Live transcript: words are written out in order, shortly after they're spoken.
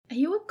Are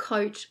you a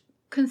coach,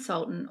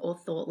 consultant, or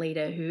thought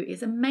leader who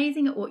is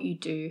amazing at what you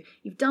do?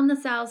 You've done the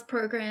sales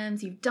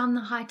programs, you've done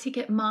the high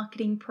ticket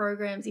marketing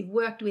programs, you've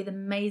worked with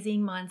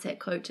amazing mindset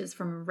coaches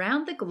from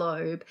around the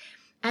globe,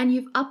 and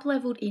you've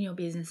up-leveled in your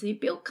business. So you've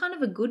built kind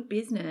of a good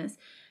business,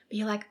 but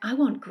you're like, I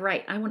want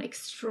great, I want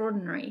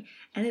extraordinary.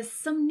 And there's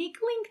some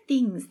niggling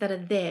things that are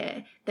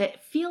there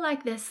that feel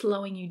like they're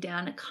slowing you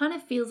down. It kind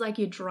of feels like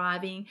you're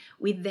driving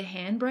with the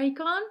handbrake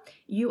on.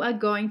 You are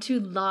going to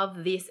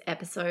love this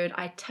episode.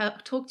 I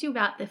talked to you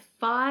about the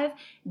 5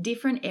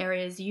 different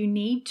areas you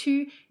need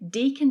to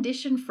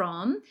decondition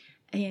from.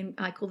 And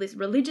I call this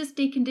religious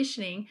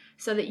deconditioning,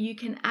 so that you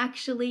can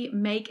actually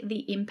make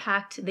the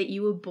impact that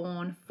you were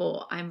born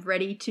for. I'm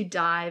ready to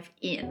dive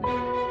in.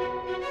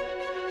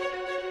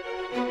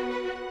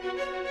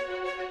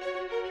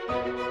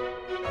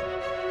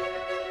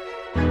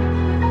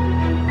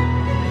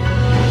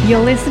 You're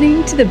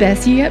listening to the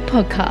Best You Yet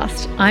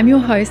podcast. I'm your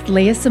host,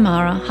 Leah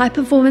Samara,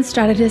 high-performance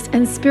strategist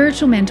and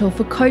spiritual mentor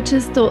for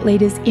coaches, thought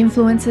leaders,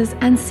 influencers,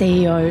 and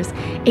CEOs.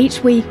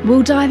 Each week,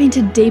 we'll dive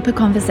into deeper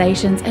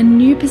conversations and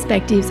new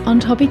perspectives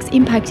on topics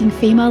impacting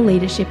female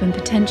leadership and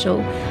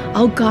potential.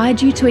 I'll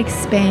guide you to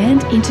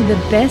expand into the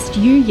best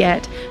you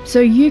yet, so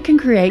you can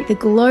create the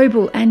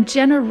global and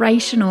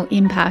generational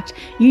impact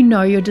you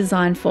know you're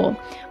designed for.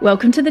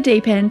 Welcome to the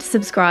deep end.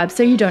 Subscribe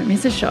so you don't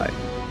miss a show.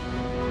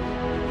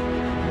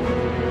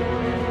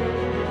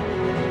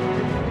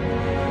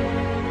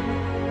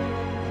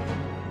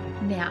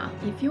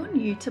 If you're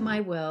new to my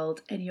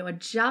world and you're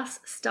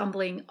just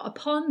stumbling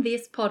upon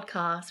this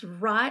podcast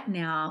right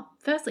now,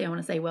 firstly, I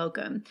want to say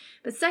welcome.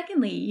 But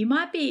secondly, you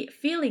might be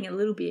feeling a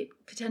little bit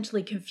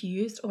potentially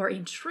confused or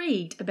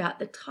intrigued about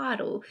the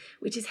title,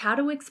 which is How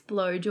to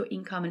Explode Your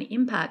Income and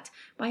Impact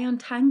by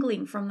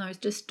Untangling from Those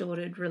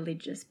Distorted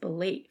Religious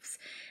Beliefs.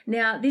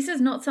 Now, this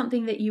is not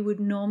something that you would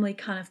normally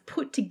kind of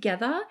put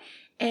together,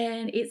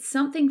 and it's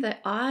something that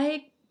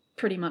I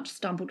pretty much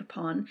stumbled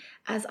upon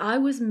as I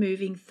was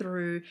moving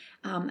through,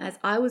 as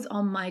I was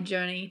on my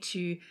journey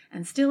to,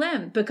 and still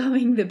am,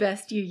 becoming the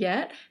best you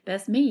yet,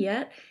 best me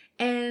yet.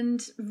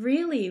 And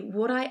really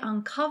what I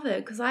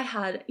uncovered, because I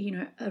had,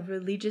 a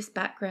religious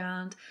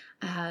background,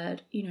 I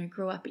had,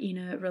 grew up in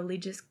a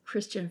religious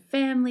Christian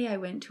family. I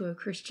went to a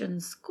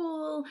Christian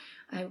school.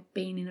 I've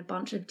been in a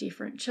bunch of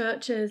different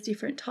churches,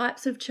 different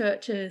types of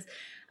churches.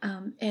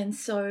 And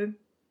so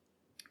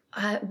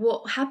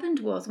what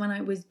happened was when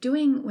I was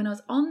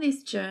on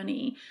this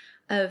journey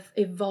of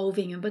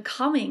evolving and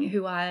becoming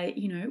who I,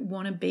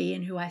 want to be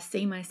and who I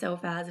see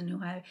myself as and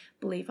who I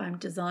believe I'm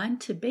designed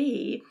to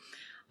be,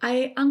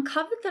 I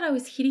uncovered that I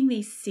was hitting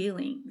these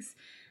ceilings.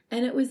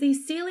 And it was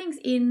these ceilings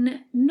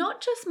in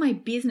not just my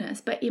business,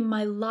 but in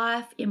my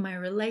life, in my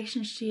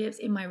relationships,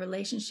 in my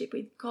relationship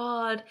with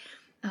God.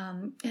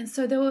 And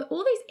so there were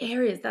all these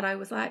areas that I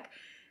was like,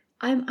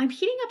 I'm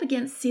hitting up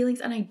against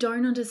ceilings and I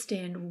don't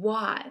understand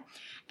why.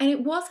 And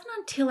it wasn't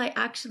until I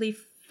actually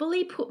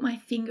fully put my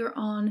finger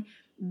on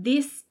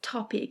this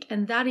topic,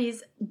 and that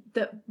is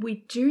that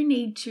we do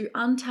need to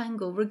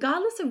untangle,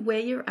 regardless of where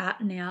you're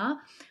at now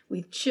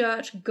with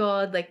church,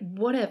 God, like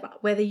whatever,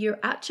 whether you're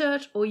at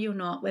church or you're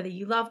not, whether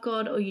you love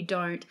God or you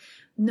don't,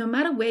 no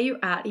matter where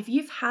you're at, if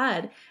you've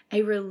had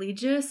a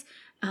religious,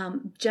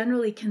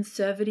 generally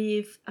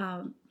conservative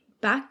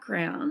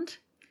background,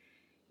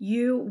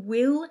 you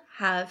will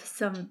have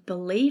some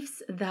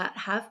beliefs that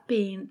have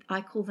been,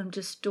 I call them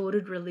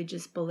distorted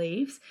religious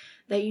beliefs,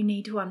 that you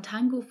need to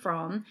untangle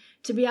from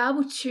to be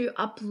able to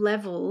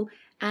up-level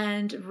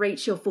and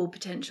reach your full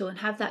potential and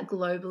have that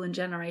global and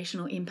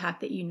generational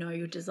impact that you know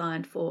you're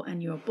designed for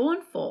and you're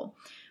born for,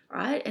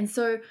 right? And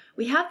so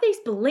we have these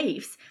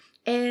beliefs,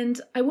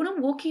 and I want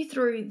to walk you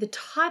through the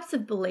types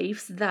of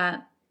beliefs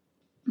that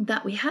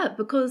we have,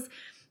 because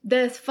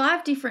there's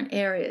 5 different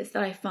areas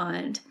that I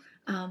find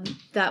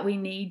that we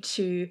need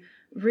to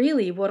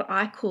really, what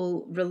I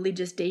call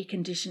religious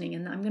deconditioning.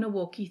 And I'm going to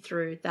walk you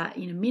through that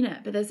in a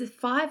minute. But there's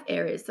 5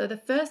 areas. So the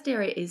first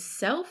area is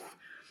self.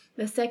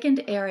 The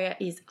second area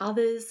is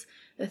others.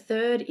 The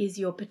third is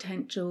your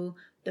potential.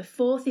 The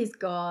fourth is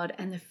God,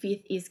 and the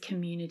 5th is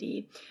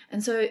community.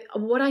 And so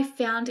what I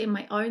found in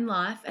my own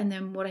life, and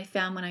then what I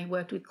found when I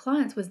worked with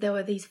clients, was there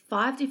were these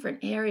 5 different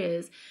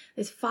areas.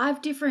 There's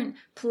 5 different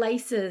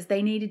places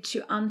they needed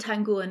to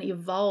untangle and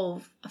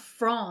evolve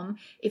from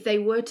if they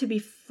were to be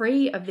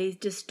free of these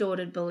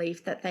distorted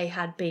beliefs that they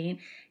had been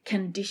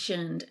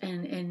conditioned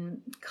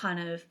and kind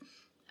of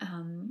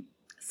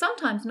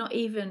sometimes not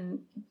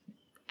even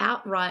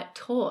outright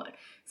taught.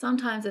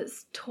 Sometimes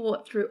it's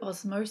taught through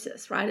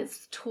osmosis, right?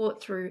 It's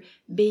taught through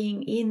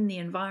being in the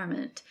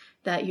environment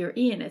that you're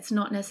in. It's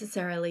not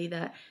necessarily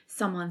that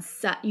someone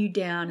sat you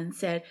down and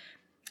said,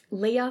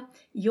 Leah,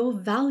 your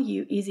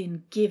value is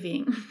in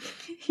giving.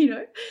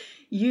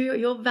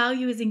 Your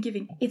value is in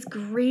giving. It's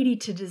greedy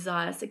to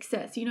desire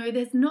success.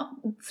 It's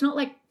not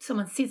like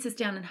someone sits us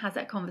down and has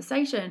that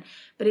conversation.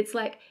 But it's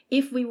like,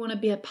 if we want to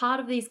be a part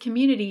of these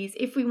communities,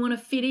 if we want to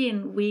fit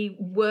in, we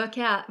work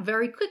out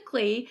very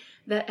quickly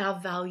that our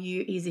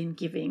value is in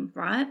giving,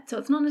 right? So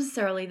it's not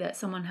necessarily that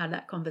someone had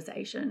that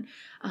conversation,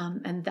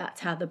 and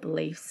that's how the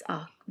beliefs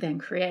are then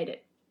created.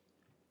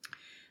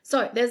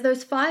 So there's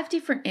those 5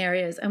 different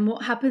areas, and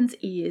what happens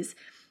is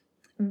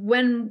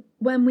when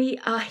we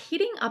are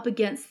hitting up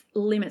against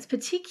limits,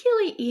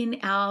 particularly in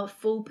our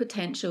full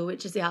potential,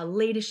 which is our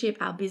leadership,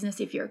 our business,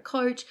 if you're a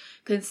coach,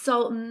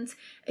 consultant,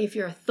 if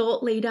you're a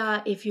thought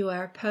leader, if you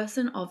are a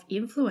person of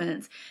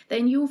influence,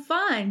 then you'll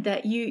find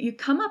that you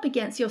come up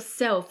against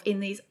yourself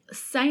in these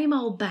same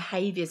old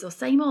behaviors or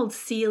same old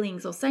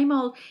ceilings or same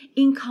old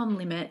income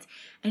limits.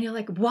 And you're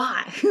like,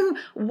 why?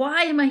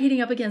 Why am I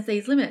hitting up against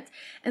these limits?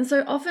 And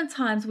so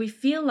oftentimes we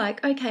feel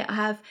like, okay, I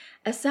have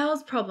a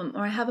sales problem,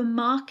 or I have a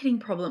marketing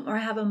problem, or I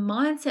have a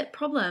mindset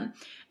problem.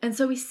 And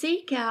so we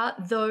seek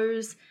out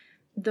those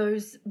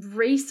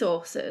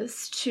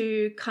resources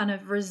to kind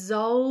of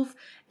resolve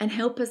and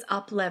help us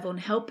up level and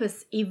help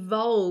us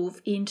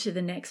evolve into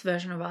the next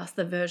version of us,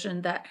 the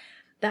version that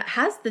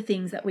has the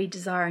things that we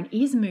desire and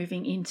is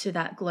moving into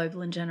that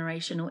global and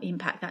generational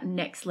impact, that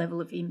next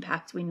level of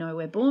impact we know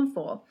we're born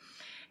for.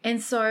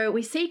 And so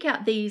we seek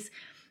out these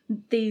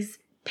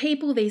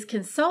people, these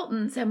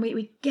consultants, and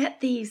we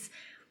get these,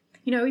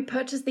 we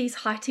purchase these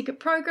high ticket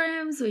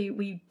programs,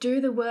 we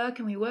do the work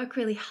and we work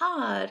really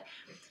hard,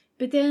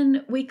 but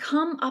then we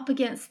come up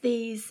against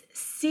these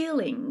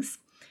ceilings.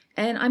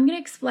 And I'm going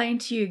to explain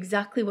to you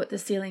exactly what the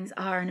ceilings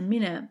are in a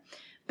minute.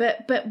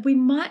 But we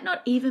might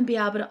not even be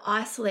able to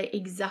isolate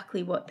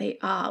exactly what they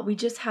are. We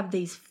just have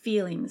these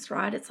feelings,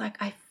 right? It's like,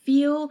 I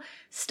feel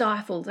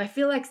stifled. I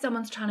feel like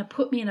someone's trying to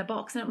put me in a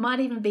box. And it might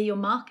even be your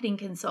marketing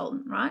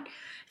consultant, right?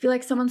 I feel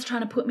like someone's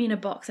trying to put me in a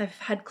box. I've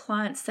had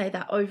clients say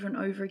that over and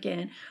over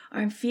again.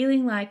 Or I'm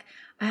feeling like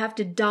I have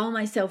to dull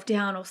myself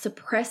down or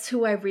suppress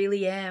who I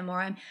really am,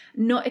 or I'm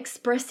not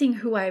expressing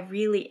who I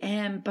really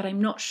am, but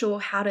I'm not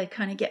sure how to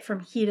kind of get from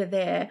here to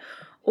there.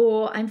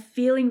 Or I'm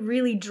feeling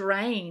really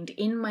drained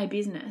in my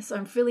business. Or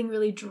I'm feeling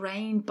really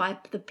drained by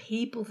the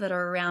people that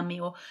are around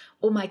me, or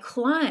my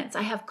clients.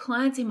 I have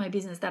clients in my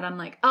business that I'm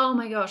like, oh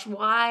my gosh,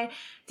 why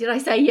did I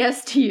say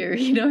yes to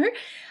you?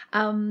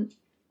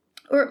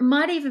 Or it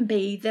might even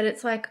be that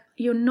it's like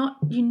you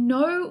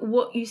know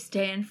what you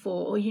stand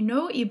for, or you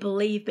know what you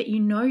believe, but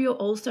you're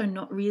also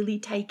not really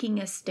taking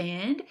a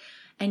stand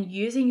and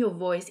using your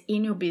voice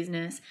in your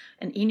business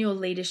and in your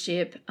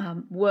leadership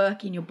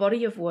work, in your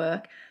body of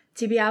work,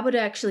 to be able to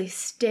actually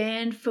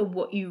stand for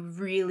what you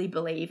really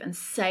believe and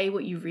say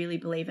what you really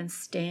believe and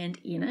stand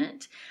in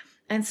it.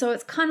 And so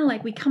it's kind of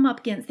like we come up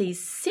against these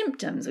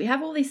symptoms. We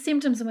have all these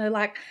symptoms and we're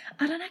like,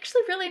 I don't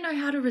actually really know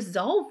how to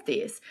resolve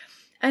this.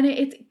 And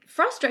it's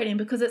frustrating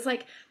because it's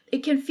like,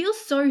 it can feel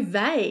so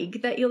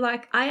vague that you're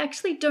like, I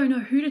actually don't know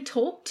who to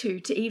talk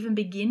to even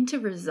begin to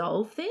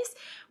resolve this.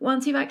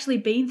 Once you've actually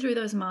been through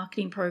those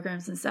marketing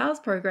programs and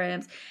sales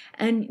programs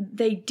and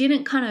they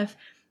didn't kind of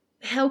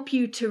help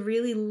you to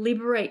really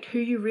liberate who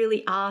you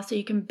really are so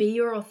you can be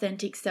your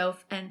authentic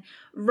self and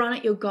run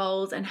at your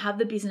goals and have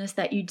the business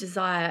that you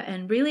desire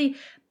and really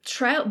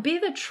be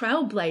the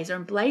trailblazer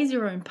and blaze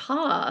your own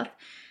path.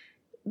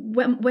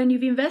 When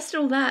you've invested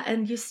all that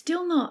and you're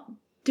still not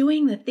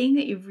doing the thing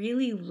that you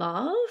really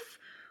love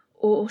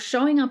or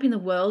showing up in the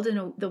world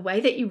in the way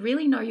that you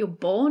really know you're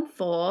born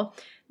for,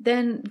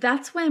 then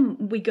that's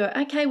when we go,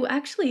 okay, well,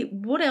 actually,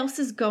 what else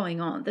is going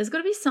on? There's got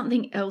to be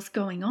something else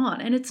going on.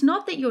 And it's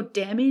not that you're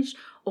damaged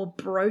or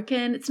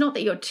broken. It's not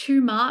that you're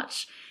too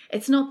much.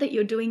 It's not that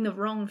you're doing the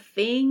wrong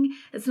thing.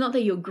 It's not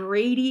that you're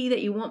greedy,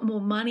 that you want more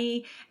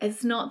money.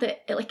 It's not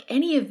that, like,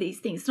 any of these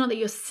things. It's not that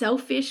you're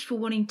selfish for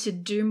wanting to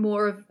do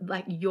more of,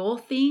 like, your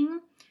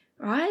thing,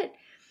 right?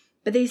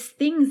 But these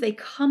things, they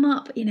come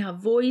up in our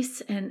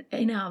voice and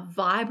in our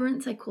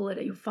vibrance. I call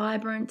it your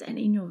vibrant and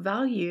in your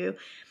value.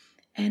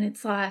 And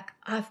it's like,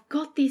 I've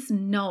got this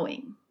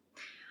knowing.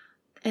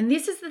 And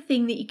this is the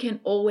thing that you can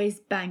always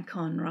bank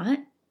on, right?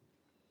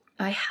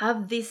 I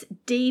have this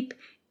deep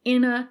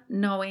inner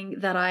knowing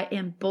that I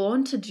am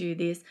born to do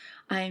this.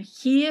 I am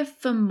here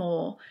for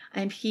more.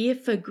 I am here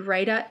for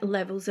greater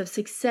levels of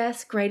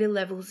success, greater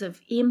levels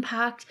of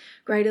impact,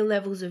 greater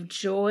levels of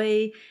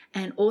joy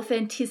and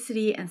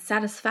authenticity and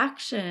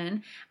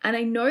satisfaction. And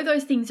I know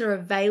those things are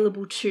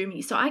available to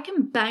me. So I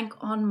can bank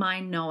on my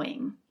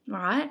knowing,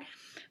 right?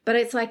 But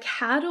it's like,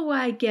 how do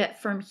I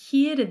get from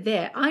here to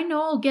there? I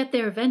know I'll get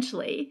there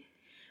eventually,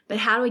 but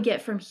how do I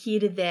get from here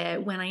to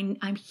there when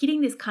I'm hitting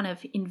this kind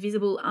of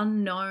invisible,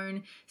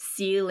 unknown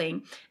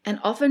ceiling? And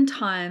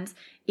oftentimes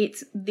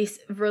it's this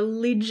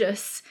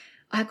religious,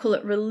 I call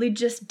it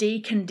religious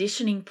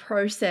deconditioning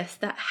process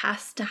that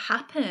has to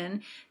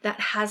happen that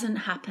hasn't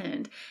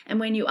happened. And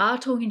when you are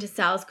talking to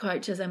sales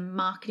coaches and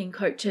marketing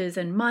coaches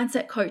and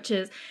mindset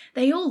coaches,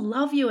 they all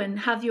love you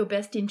and have your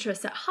best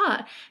interests at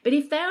heart. But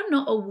if they are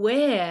not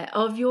aware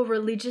of your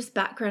religious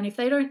background, if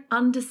they don't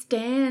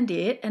understand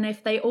it, and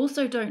if they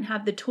also don't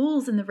have the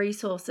tools and the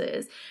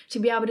resources to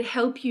be able to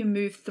help you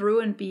move through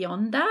and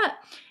beyond that,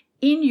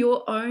 in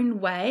your own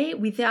way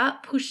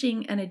without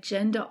pushing an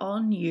agenda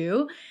on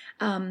you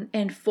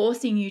and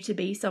forcing you to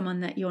be someone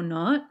that you're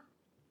not.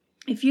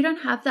 If you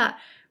don't have that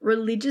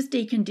religious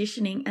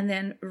deconditioning and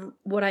then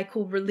what I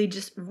call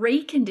religious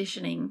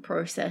reconditioning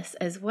process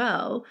as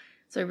well,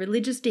 so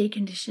religious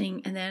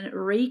deconditioning and then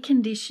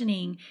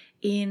reconditioning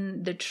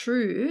in the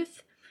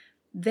truth,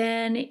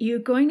 then you're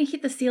going to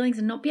hit the ceilings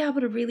and not be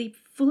able to really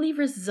fully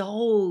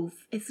resolve.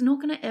 It's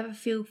not going to ever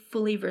feel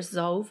fully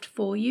resolved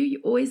for you.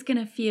 You're always going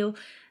to feel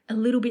a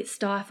little bit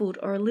stifled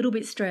or a little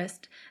bit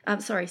suppressed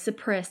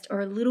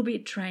or a little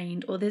bit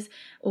drained or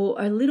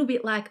a little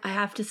bit like I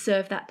have to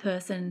serve that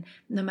person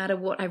no matter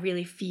what I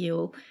really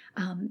feel.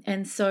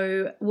 And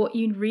so what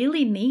you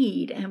really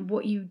need and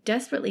what you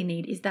desperately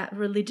need is that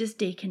religious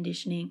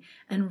deconditioning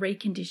and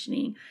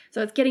reconditioning.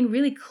 So it's getting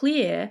really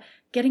clear,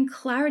 getting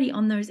clarity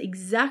on those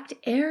exact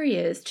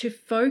areas to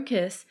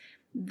focus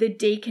the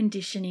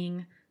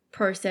deconditioning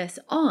process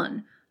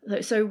on.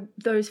 So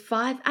those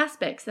 5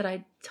 aspects that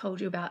I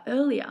told you about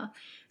earlier.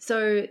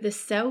 So the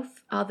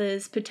self,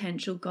 others,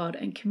 potential, God,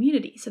 and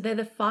community. So they're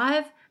the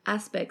 5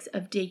 aspects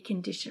of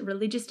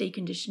religious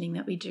deconditioning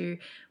that we do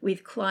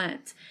with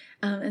clients.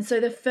 And so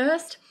the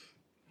first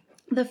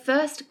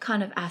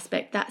kind of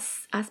aspect, that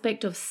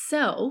aspect of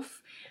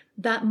self,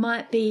 that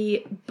might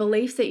be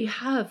beliefs that you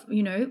have,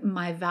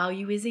 my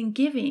value is in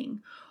giving,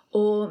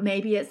 or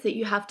maybe it's that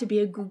you have to be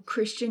a good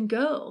Christian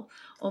girl,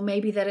 or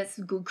maybe that it's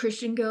good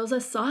Christian girls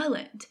are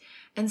silent.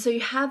 And so you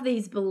have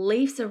these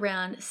beliefs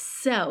around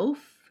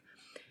self,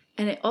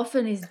 and it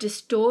often is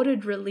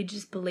distorted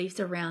religious beliefs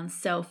around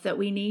self that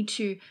we need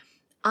to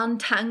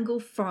untangle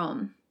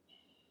from.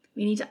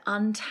 We need to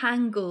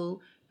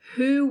untangle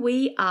who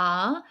we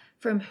are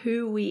from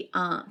who we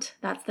aren't.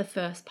 That's the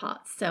first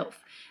part,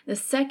 self. The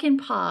second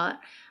part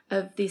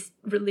of this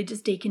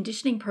religious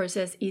deconditioning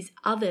process is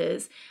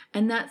others,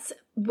 and that's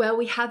where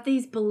we have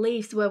these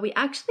beliefs where we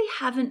actually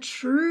haven't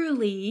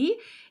truly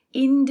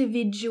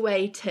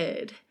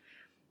individuated.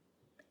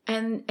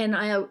 And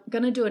I am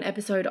going to do an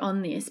episode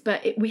on this,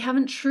 but we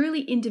haven't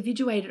truly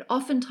individuated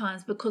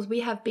oftentimes because we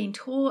have been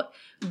taught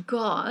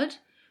God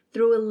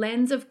through a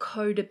lens of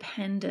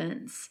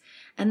codependence.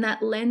 And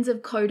that lens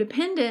of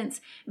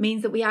codependence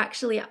means that we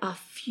actually are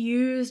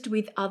fused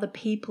with other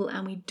people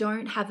and we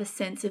don't have a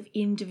sense of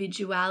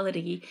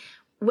individuality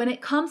when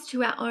it comes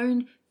to our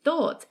own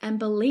thoughts and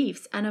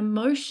beliefs and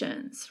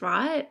emotions,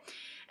 right?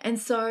 And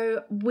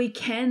so we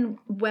can,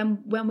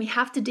 when we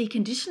have to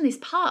decondition this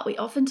part, we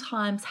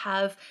oftentimes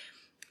have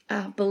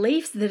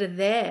beliefs that are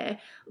there,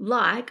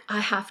 like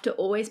I have to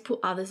always put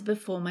others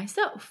before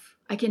myself.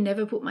 I can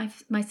never put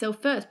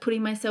myself first.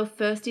 Putting myself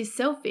first is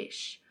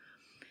selfish.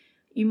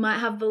 You might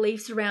have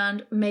beliefs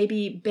around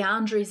maybe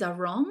boundaries are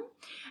wrong.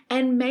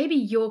 And maybe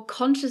your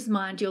conscious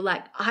mind, you're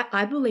like,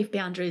 I believe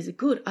boundaries are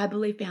good. I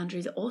believe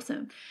boundaries are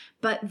awesome.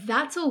 But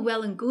that's all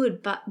well and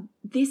good. But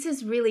this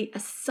is really a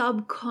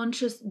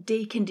subconscious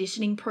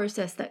deconditioning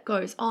process that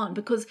goes on,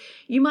 because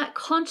you might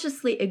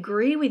consciously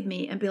agree with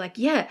me and be like,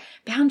 yeah,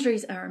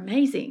 boundaries are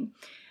amazing.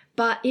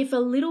 But if a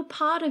little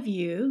part of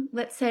you,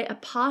 let's say a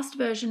past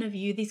version of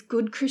you, this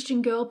good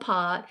Christian girl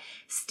part,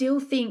 still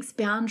thinks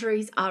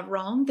boundaries are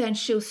wrong, then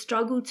she'll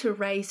struggle to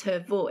raise her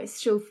voice.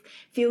 She'll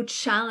feel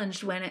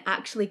challenged when it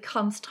actually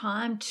comes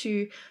time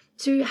to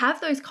have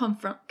those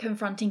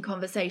confronting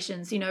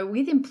conversations,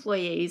 with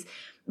employees,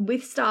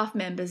 with staff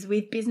members,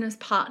 with business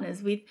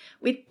partners, with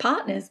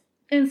partners.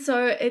 And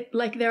so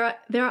there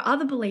are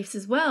other beliefs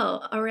as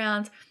well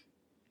around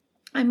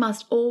I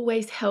must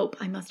always help,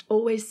 I must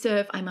always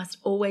serve, I must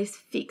always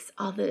fix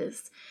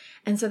others.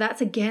 And so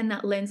that's again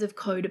that lens of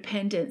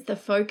codependence. The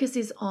focus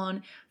is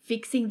on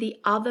fixing the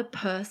other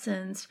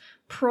person's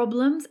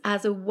problems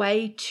as a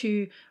way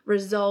to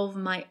resolve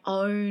my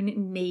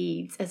own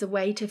needs, as a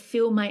way to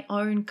fill my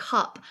own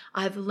cup.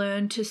 I've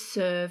learned to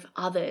serve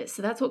others.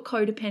 So that's what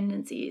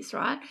codependence is,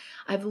 right?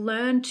 I've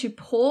learned to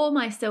pour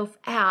myself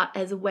out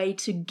as a way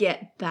to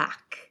get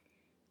back,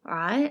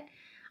 right?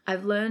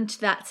 I've learned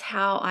that's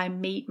how I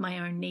meet my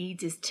own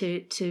needs, is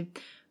to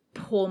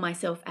pour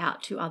myself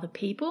out to other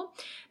people.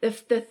 The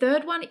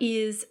third one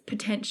is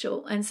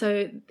potential. And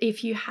so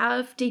if you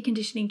have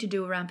deconditioning to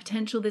do around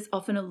potential, there's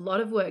often a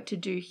lot of work to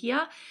do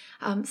here.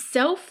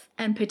 Self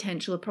and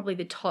potential are probably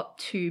the top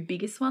 2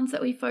 biggest ones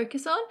that we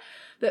focus on.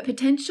 But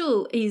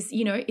potential is,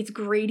 it's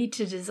greedy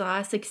to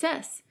desire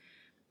success.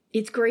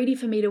 It's greedy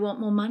for me to want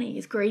more money.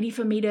 It's greedy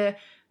for me to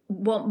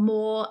want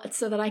more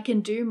so that I can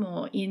do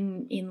more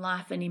in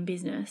life and in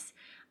business.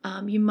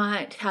 You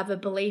might have a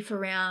belief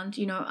around,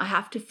 I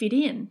have to fit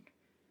in.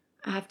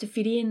 I have to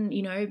fit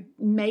in,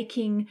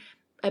 making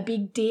a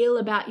big deal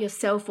about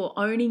yourself or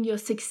owning your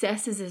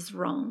successes is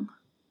wrong,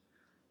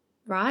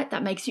 right?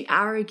 That makes you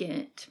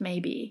arrogant,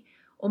 maybe.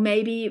 Or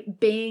maybe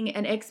being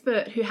an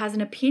expert who has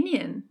an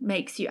opinion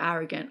makes you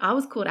arrogant. I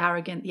was called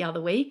arrogant the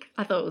other week.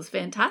 I thought it was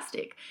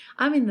fantastic.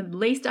 I'm in the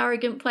least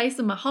arrogant place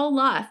in my whole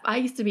life. I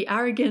used to be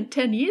arrogant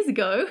 10 years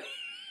ago.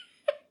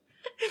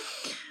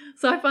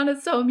 So I find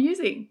it so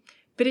amusing.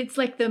 But it's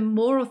like the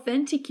more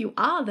authentic you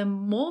are, the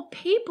more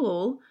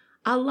people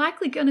are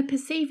likely going to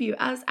perceive you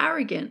as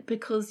arrogant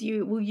because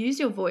you will use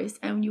your voice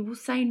and you will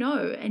say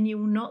no, and you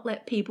will not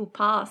let people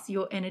pass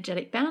your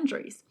energetic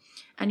boundaries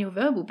and your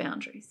verbal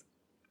boundaries.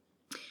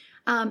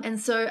 And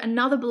so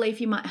another belief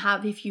you might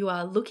have if you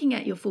are looking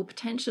at your full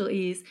potential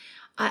is,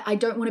 I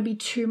don't want to be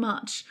too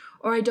much,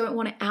 or I don't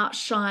want to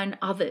outshine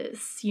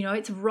others.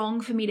 It's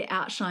wrong for me to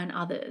outshine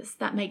others.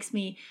 That makes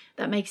me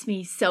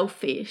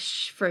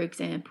selfish, for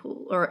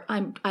example, or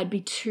I'd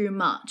be too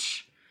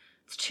much.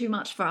 It's too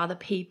much for other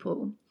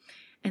people.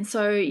 And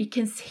so you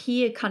can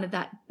hear kind of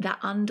that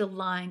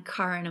underlying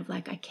current of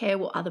like, I care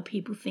what other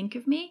people think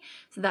of me.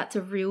 So that's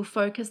a real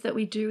focus that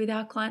we do with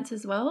our clients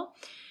as well.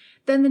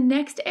 Then the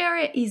next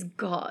area is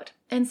God.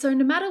 And so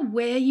no matter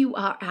where you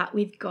are at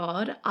with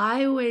God,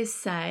 I always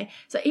say,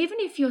 so even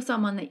if you're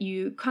someone that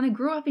you kind of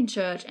grew up in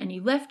church and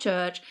you left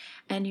church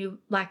and you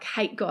like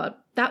hate God,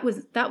 that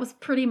was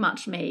pretty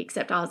much me,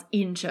 except I was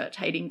in church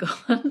hating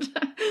God.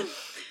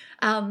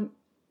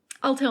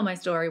 I'll tell my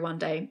story one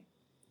day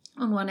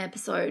on one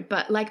episode,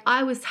 but like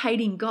I was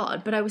hating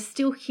God, but I was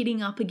still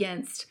hitting up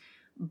against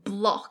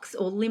blocks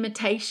or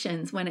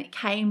limitations when it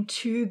came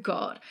to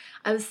God.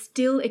 I was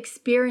still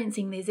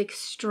experiencing these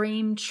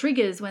extreme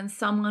triggers when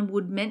someone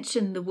would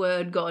mention the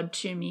word God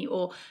to me,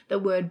 or the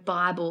word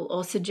Bible,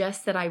 or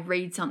suggest that I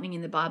read something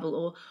in the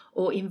Bible,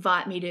 or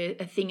invite me to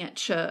a thing at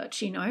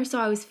church,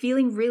 So I was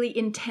feeling really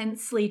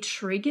intensely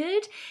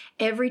triggered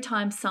every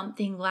time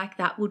something like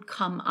that would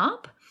come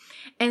up.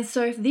 And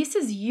so if this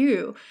is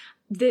you,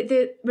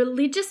 the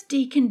religious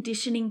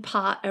deconditioning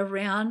part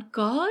around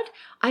God,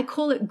 I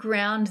call it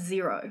ground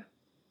zero,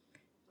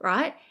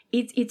 right?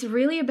 It's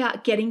really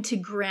about getting to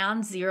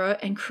ground zero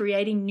and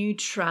creating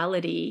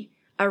neutrality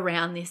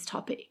around this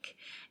topic.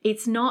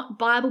 It's not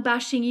Bible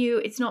bashing you.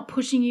 It's not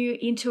pushing you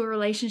into a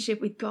relationship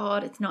with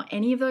God. It's not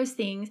any of those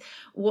things.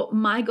 What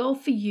my goal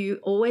for you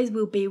always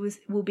will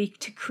be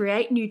to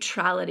create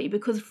neutrality,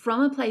 because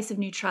from a place of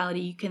neutrality,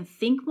 you can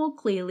think more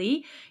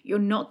clearly. You're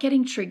not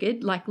getting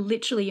triggered. Like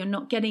literally, you're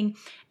not getting,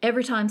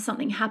 every time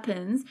something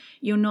happens,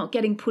 you're not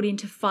getting put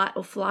into fight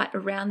or flight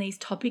around these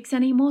topics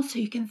anymore. So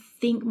you can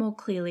think more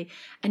clearly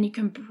and you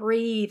can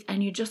breathe,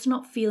 and you're just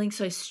not feeling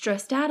so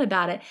stressed out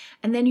about it.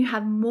 And then you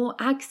have more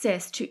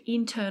access to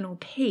internal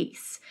peace,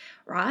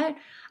 right?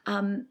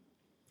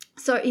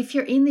 So if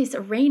you're in this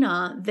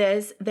arena,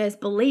 there's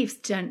beliefs,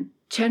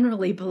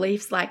 generally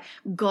beliefs like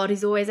God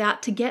is always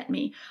out to get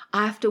me.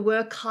 I have to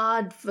work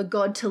hard for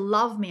God to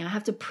love me. I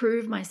have to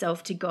prove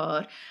myself to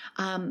God.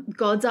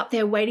 God's up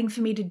there waiting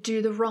for me to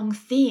do the wrong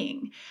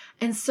thing.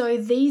 And so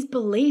these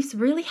beliefs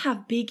really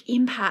have big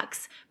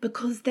impacts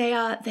because they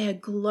are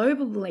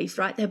global beliefs,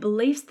 right? They're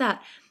beliefs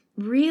that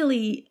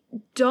really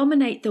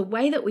dominate the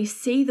way that we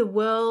see the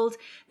world.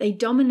 They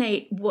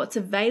dominate what's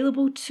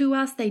available to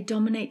us. They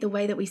dominate the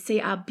way that we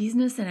see our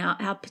business and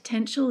our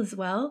potential as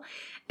well.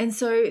 And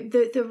so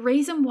the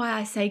reason why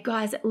I say,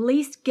 guys, at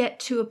least get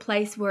to a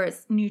place where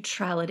it's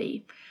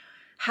neutrality.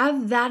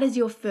 Have that as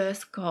your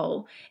first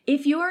goal.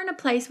 If you're in a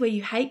place where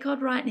you hate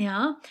God right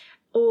now,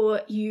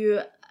 or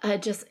you are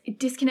just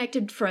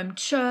disconnected from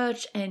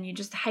church and you're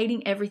just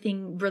hating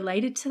everything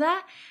related to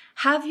that,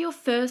 have your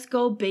first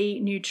goal be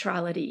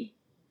neutrality,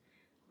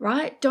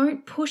 right?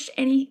 Don't push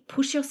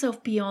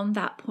yourself beyond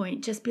that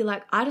point. Just be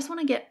like, I just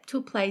want to get to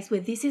a place where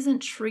this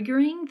isn't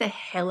triggering the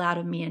hell out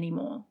of me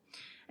anymore.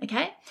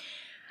 Okay?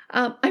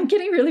 I'm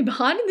getting really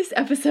behind in this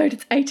episode.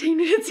 It's 18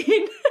 minutes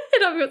in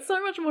and I've got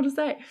so much more to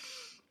say.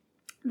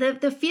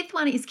 The fifth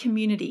one is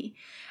community.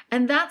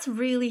 And that's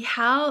really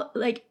how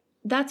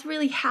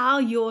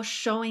you're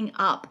showing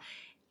up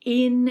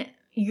in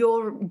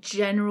your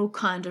general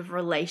kind of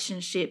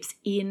relationships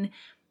in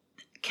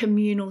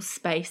communal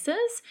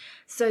spaces.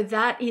 So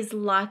that is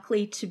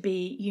likely to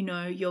be,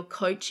 your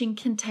coaching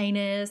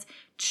containers,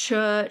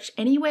 church,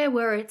 anywhere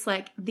where it's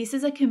like, this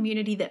is a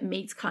community that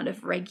meets kind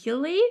of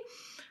regularly.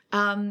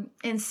 And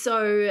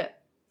so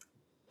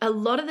a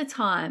lot of the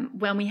time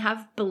when we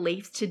have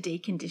beliefs to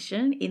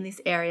decondition in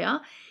this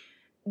area,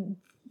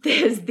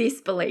 there's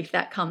this belief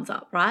that comes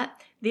up, right?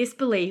 This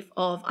belief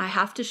of, I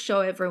have to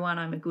show everyone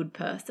I'm a good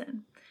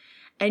person.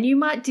 And you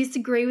might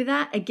disagree with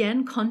that,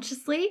 again,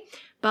 consciously,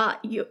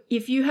 but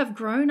if you have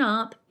grown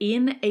up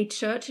in a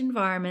church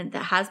environment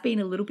that has been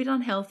a little bit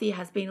unhealthy,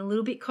 has been a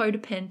little bit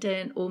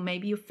codependent, or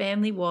maybe your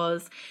family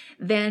was,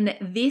 then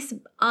this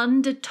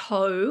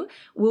undertow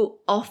will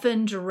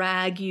often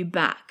drag you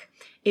back.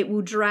 It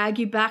will drag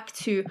you back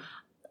to,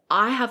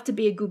 I have to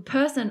be a good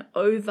person,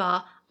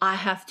 over I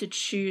have to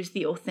choose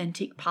the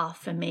authentic path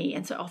for me.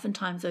 And so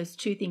oftentimes those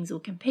two things will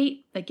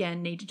compete.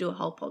 Again, need to do a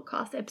whole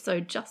podcast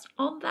episode just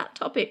on that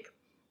topic.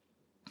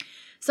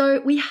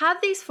 So we have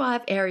these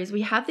 5 areas,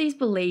 we have these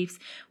beliefs,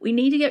 we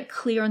need to get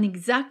clear on the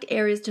exact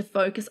areas to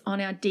focus on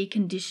our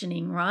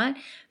deconditioning, right?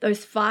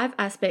 Those 5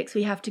 aspects,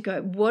 we have to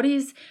go, what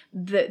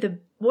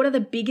are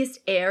the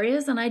biggest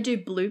areas? And I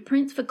do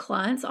blueprints for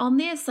clients on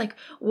this, like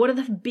what are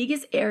the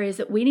biggest areas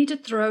that we need to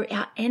throw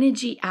our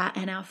energy at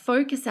and our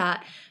focus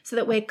at so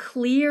that we're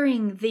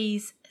clearing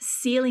these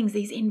ceilings,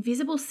 these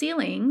invisible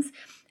ceilings,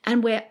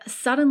 and we're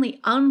suddenly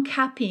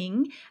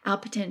uncapping our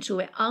potential,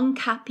 we're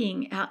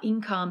uncapping our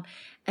income,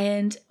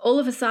 and all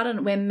of a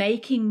sudden we're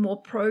making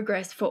more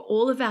progress for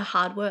all of our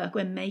hard work.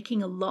 We're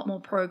making a lot more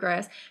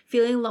progress,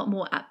 feeling a lot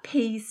more at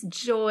peace,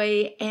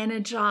 joy,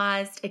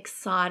 energized,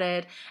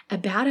 excited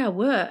about our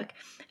work.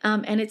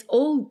 And it's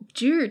all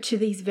due to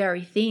these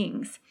very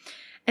things.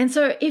 And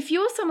so if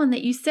you're someone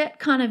that you set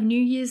kind of New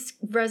Year's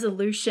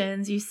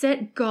resolutions, you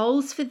set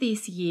goals for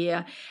this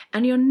year,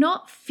 and you're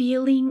not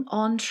feeling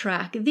on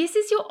track, this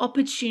is your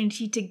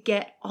opportunity to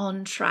get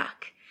on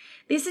track.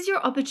 This is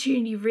your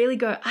opportunity to really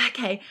go,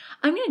 okay,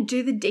 I'm going to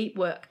do the deep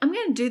work. I'm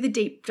going to do the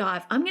deep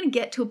dive. I'm going to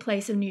get to a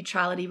place of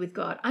neutrality with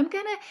God. I'm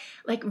going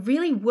to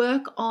really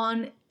work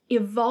on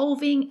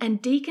evolving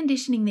and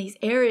deconditioning these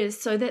areas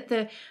so that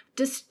the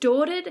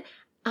distorted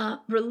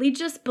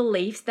religious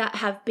beliefs that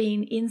have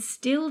been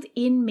instilled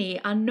in me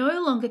are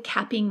no longer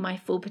capping my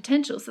full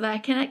potential, so that I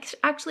can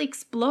actually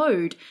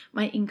explode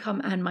my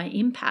income and my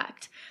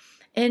impact.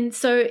 And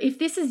so if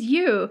this is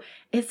you,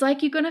 it's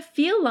like you're going to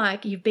feel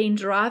like you've been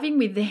driving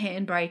with the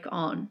handbrake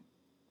on.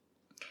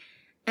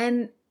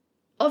 And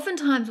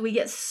oftentimes we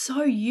get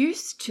so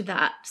used to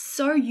that,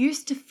 so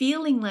used to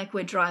feeling like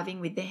we're driving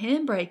with the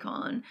handbrake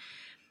on.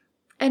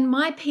 And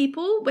my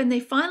people, when they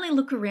finally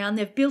look around,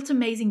 they've built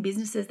amazing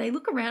businesses, they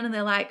look around and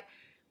they're like,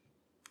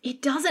 it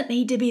doesn't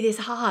need to be this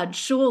hard,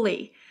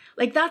 surely.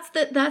 Like that's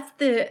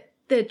the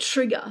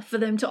trigger for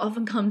them to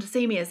often come to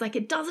see me. It's like,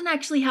 it doesn't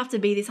actually have to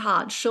be this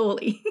hard,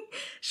 surely.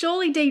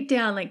 Surely deep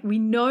down, like we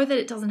know that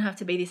it doesn't have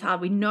to be this hard.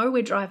 We know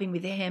we're driving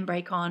with the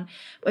handbrake on.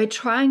 We're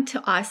trying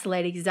to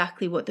isolate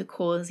exactly what the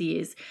cause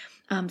is,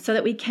 so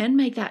that we can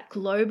make that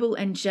global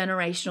and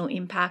generational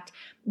impact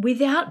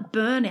without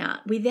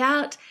burnout,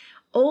 without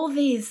all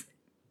these,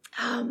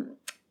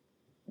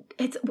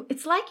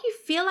 it's like you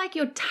feel like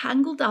you're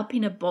tangled up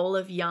in a ball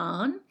of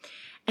yarn,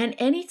 and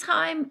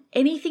anytime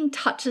anything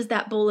touches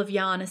that ball of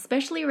yarn,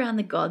 especially around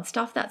the God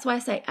stuff, that's why I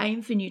say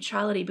aim for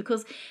neutrality,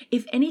 because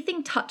if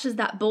anything touches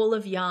that ball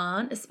of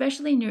yarn,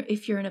 especially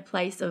if you're in a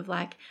place of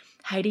like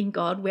hating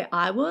God, where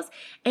I was,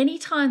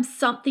 anytime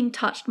something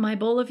touched my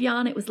ball of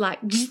yarn, it was like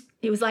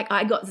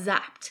I got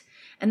zapped.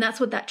 And that's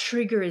what that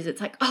trigger is.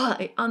 It's like,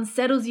 it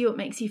unsettles you. It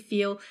makes you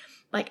feel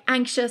like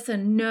anxious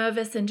and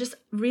nervous and just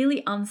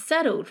really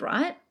unsettled,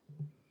 right?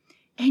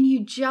 And you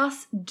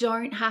just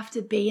don't have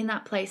to be in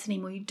that place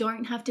anymore. You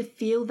don't have to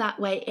feel that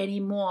way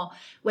anymore,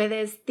 where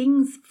there's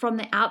things from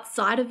the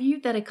outside of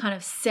you that are kind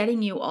of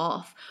setting you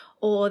off,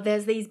 or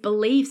there's these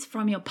beliefs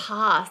from your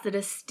past that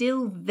are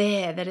still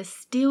there, that are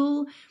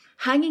still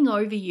hanging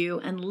over you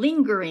and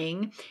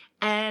lingering.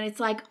 And it's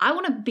like, I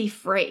want to be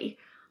free.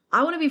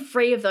 I want to be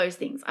free of those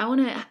things.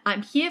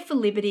 I'm here for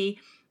liberty.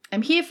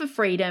 I'm here for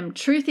freedom.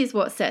 Truth is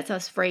what sets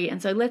us free. And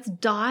so let's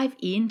dive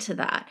into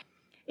that.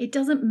 It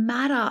doesn't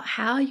matter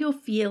how you're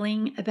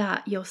feeling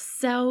about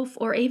yourself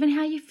or even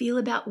how you feel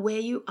about where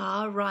you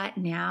are right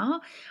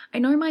now. I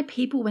know my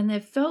people, when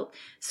they've felt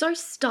so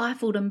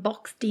stifled and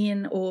boxed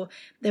in, or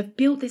they've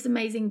built this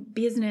amazing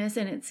business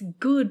and it's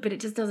good, but it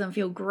just doesn't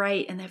feel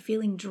great and they're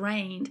feeling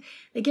drained,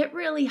 they get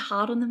really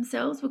hard on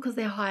themselves because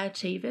they're high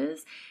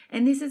achievers.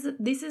 And this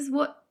is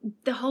what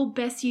the whole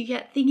best you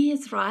get thing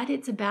is, right?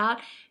 It's about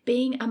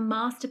being a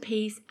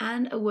masterpiece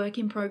and a work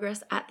in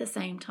progress at the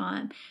same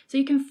time. So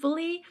you can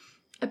fully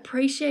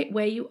appreciate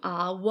where you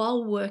are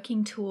while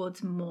working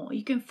towards more.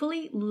 You can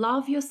fully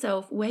love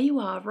yourself where you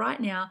are right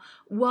now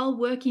while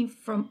working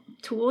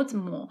towards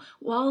more,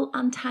 while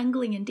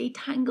untangling and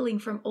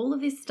detangling from all of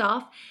this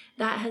stuff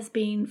that has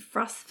been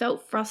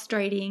felt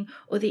frustrating,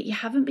 or that you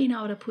haven't been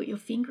able to put your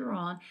finger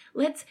on.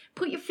 Let's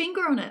put your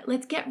finger on it.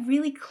 Let's get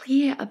really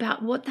clear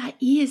about what that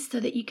is, so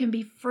that you can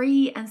be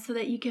free and so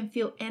that you can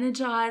feel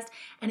energized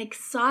and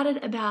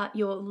excited about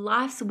your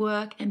life's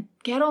work and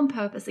get on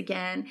purpose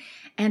again,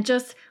 and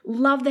just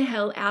love the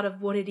hell out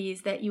of what it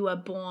is that you are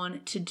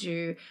born to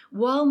do,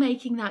 while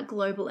making that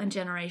global and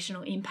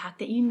generational impact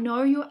that you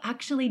know you're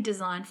actually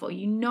designed for.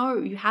 You know,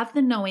 you have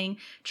the knowing,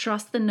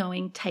 trust the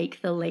knowing,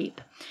 take the leap.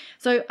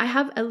 So I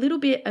have a little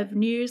bit of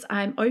news.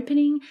 I'm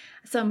opening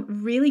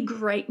some really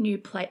great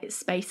new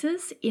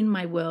spaces in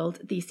my world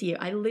this year.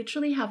 I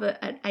literally have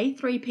an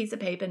A3 piece of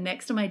paper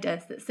next to my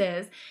desk that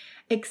says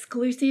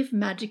exclusive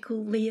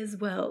magical Leah's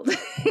world.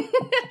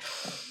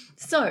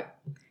 So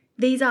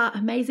these are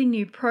amazing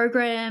new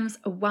programs,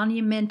 a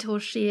one-year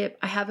mentorship.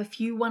 I have a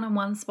few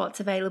one-on-one spots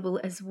available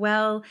as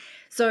well.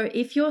 So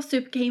if you're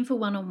super keen for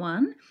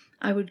one-on-one,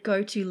 I would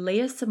go to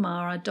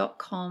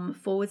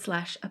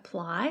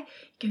leahsamara.com/apply. You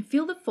can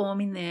fill the form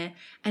in there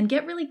and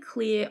get really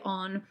clear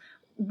on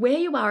where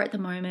you are at the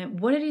moment,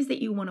 what it is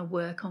that you want to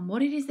work on,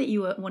 what it is that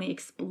you want to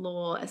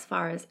explore as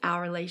far as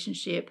our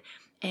relationship,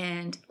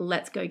 and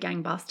let's go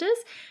gangbusters.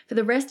 For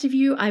the rest of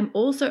you, I'm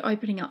also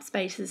opening up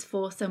spaces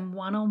for some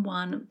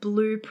one-on-one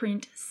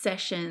blueprint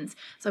sessions.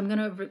 So I'm going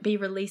to be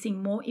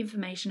releasing more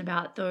information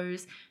about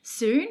those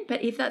soon.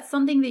 But if that's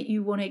something that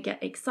you want to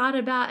get excited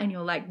about and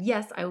you're like,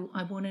 yes, I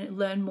want to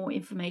learn more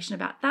information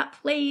about that,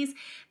 please,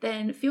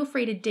 then feel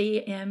free to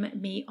DM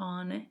me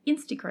on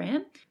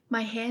Instagram.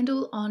 My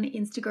handle on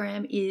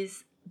Instagram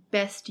is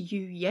Best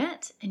You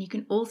Yet. And you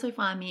can also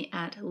find me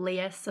at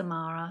Leah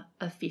Samara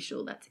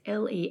Official. That's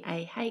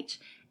LeahSamara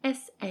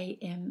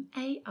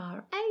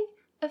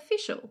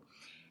Official.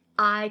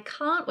 I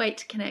can't wait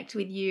to connect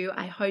with you.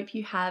 I hope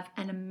you have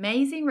an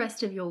amazing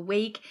rest of your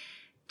week.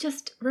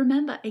 Just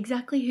remember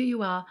exactly who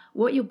you are,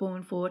 what you're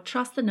born for,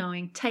 trust the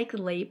knowing, take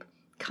the leap.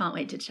 Can't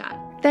wait to chat.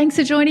 Thanks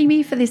for joining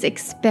me for this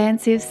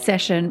expansive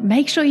session.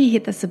 Make sure you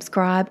hit the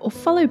subscribe or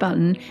follow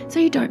button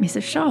so you don't miss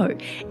a show.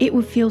 It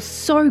would feel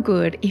so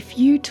good if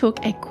you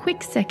took a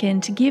quick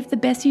second to give the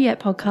Best You Yet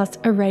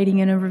podcast a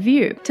rating and a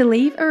review. To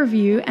leave a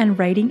review and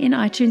rating in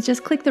iTunes,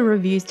 just click the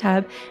reviews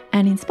tab,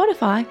 and in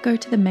Spotify, go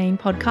to the main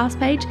podcast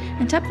page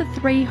and tap the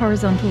 3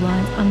 horizontal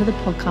lines under the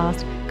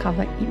podcast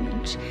cover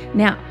image.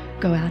 Now,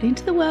 go out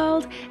into the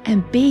world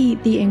and be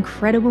the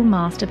incredible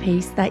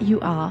masterpiece that you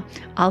are.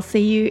 I'll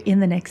see you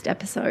in the next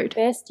episode.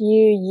 Best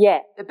you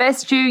yet. The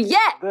best you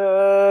yet.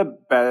 The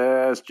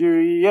best you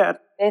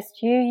yet.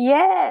 Best you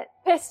yet.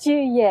 Best you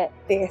yet.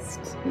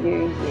 Best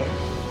you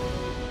yet.